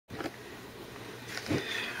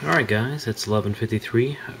Alright guys, it's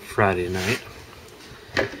 11:53 Friday night.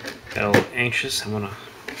 Got a little anxious. I want to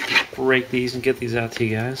break these and get these out to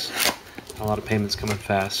you guys. A lot of payments coming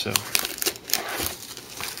fast, so get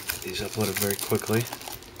these uploaded very quickly.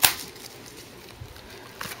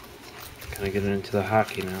 Kind of getting into the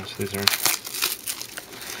hockey now, so these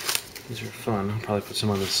are fun. I'll probably put some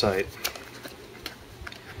on the site.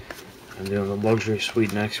 I'm doing the luxury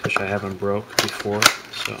suite next, which I haven't broke before,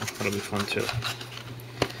 so that'll be fun too.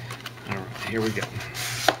 Alright, here we go.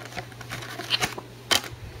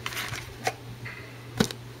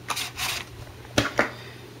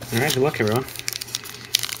 Alright, good luck everyone.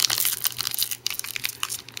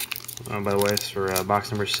 By the way, it's for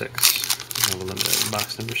box number 6. Limited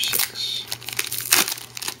box number 6.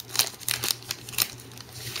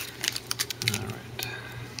 Alright.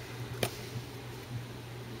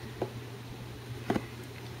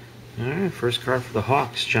 Alright, first card for the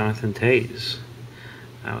Hawks, Jonathan Toews.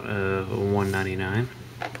 Out of 199.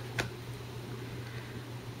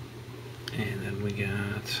 And then we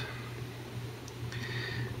got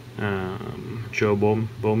Joe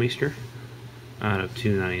Bouwmeester out of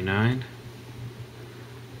 299.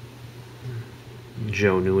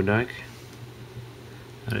 Joe Nieuwendyk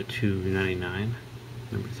out of 299,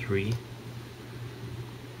 number 3.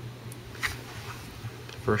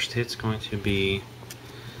 The first hit's going to be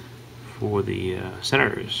for the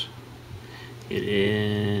Senators. It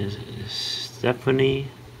is Stephanie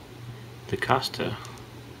DaCosta.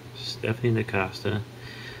 Stephanie DaCosta.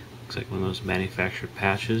 Looks like one of those manufactured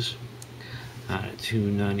patches. At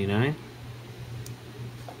 $2.99.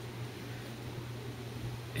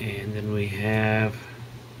 And then we have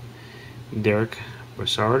Derek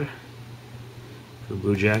Brassard for the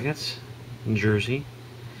Blue Jackets. Jersey.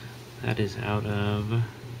 That is out of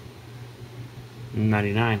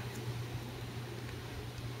 99.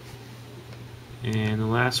 And the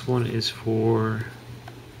last one is for,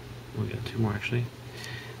 we got 2 more actually.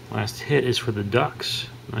 Last hit is for the Ducks.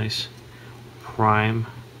 Nice prime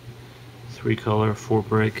 3-color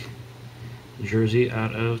 4-break jersey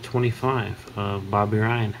out of 25 of Bobby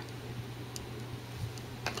Ryan.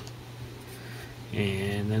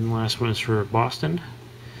 And then the last one is for Boston.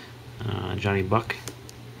 Johnny Buck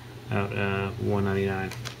out of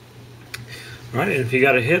 199. Alright, and if you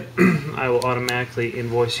got a hit, I will automatically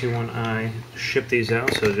invoice you when I ship these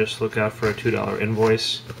out, so just look out for a $2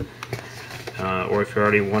 invoice. Or if you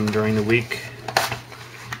already won during the week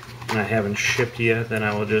and I haven't shipped yet, then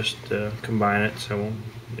I will just combine it, so I won't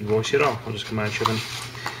invoice you at all. I'll just combine shipping.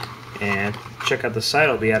 And check out the site,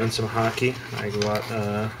 I'll be adding some hockey. I got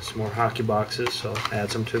some more hockey boxes, so I'll add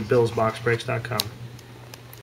some to billsboxbreaks.com.